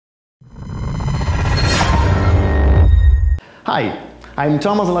Hi, I'm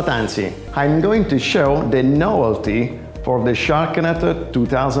Thomas Latanzi. I'm going to show the novelty for the SharkNet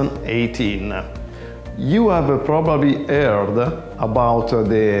 2018. You have probably heard about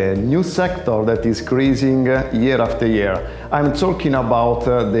the new sector that is increasing year after year. I'm talking about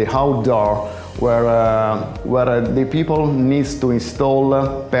the outdoor, where the people need to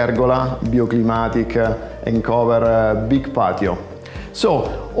install pergola, bioclimatic, and cover a big patio.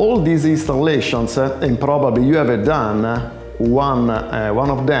 So all these installations, and probably you have done one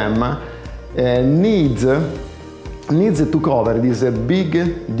of them, needs to cover this big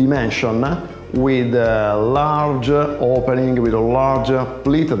dimension with a large opening, with a large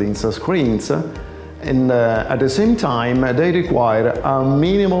pleated screens, and at the same time they require a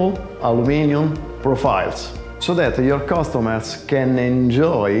minimal aluminum profiles so that your customers can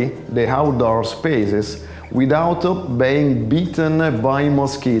enjoy the outdoor spaces without being bitten by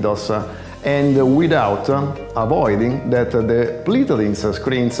mosquitoes and without avoiding that the pleated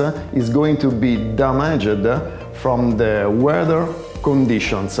screens is going to be damaged from the weather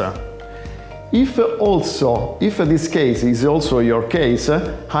conditions. If this case is also your case,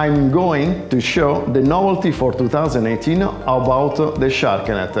 I'm going to show the novelty for 2018 about the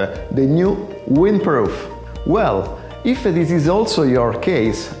SharkNet, the new windproof. Well, if this is also your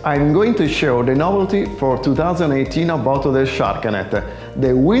case, I'm going to show the novelty for 2018 about the SharkNet,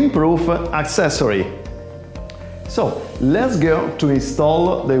 the windproof accessory. So, let's go to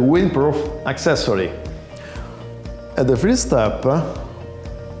install the windproof accessory. At the first step,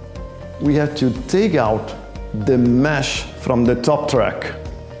 we have to take out the mesh from the top track,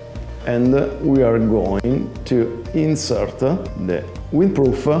 and we are going to insert the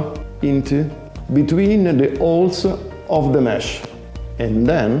windproof into between the holes of the mesh, and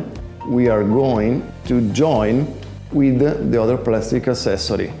then we are going to join with the other plastic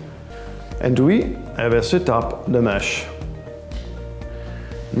accessory, and we have set up the mesh.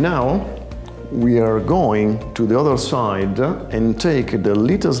 Now we are going to the other side and take the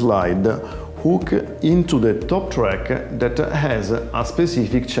little slide hook into the top track that has a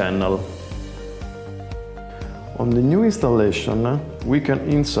specific channel. On the new installation, we can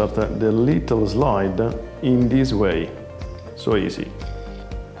insert the little slide in this way. So easy.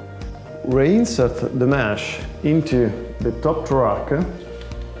 Reinsert the mesh into the top track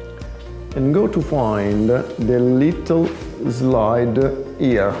and go to find the little slide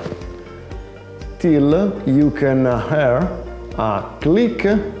here, till you can hear a click,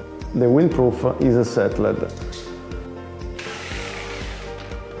 the windproof is settled.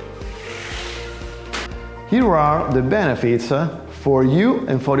 Here are the benefits for you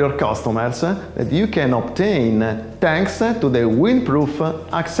and for your customers that you can obtain thanks to the windproof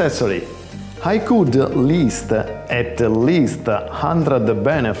accessory. I could list at least 100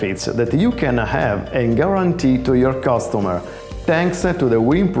 benefits that you can have and guarantee to your customer thanks to the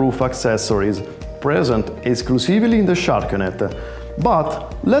windproof accessories present exclusively in the SharkNet.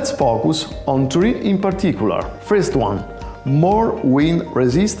 But let's focus on three in particular. First one, more wind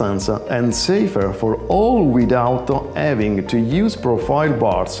resistance and safer for all without having to use profile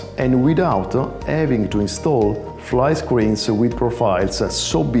bars and without having to install fly screens with profiles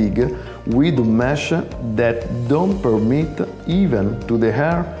so big with mesh that don't permit even to the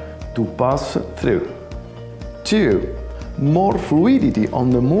air to pass through. 2. More fluidity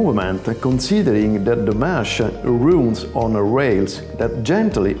on the movement, considering that the mesh runs on rails that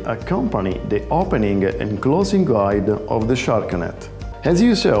gently accompany the opening and closing guide of the SharkNet. As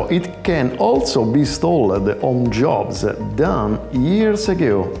you saw, it can also be installed on jobs done years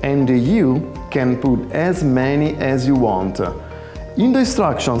ago, and you can put as many as you want. In the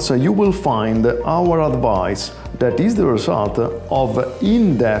instructions you will find our advice that is the result of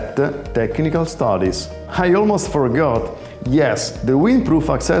in-depth technical studies. I almost forgot. Yes, the windproof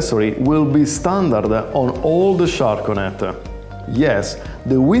accessory will be standard on all the SharkNet. Yes,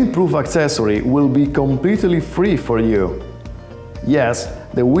 the windproof accessory will be completely free for you. Yes,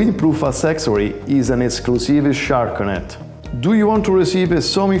 the windproof accessory is an exclusive SharkNet. Do you want to receive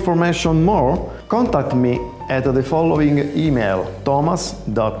some information more? Contact me at the following email: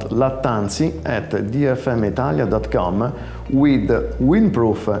 thomas.lattanzi@dfmitalia.com with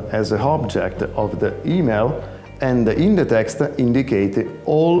windproof as the object of the email, and in the text indicate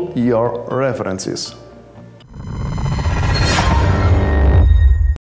all your references.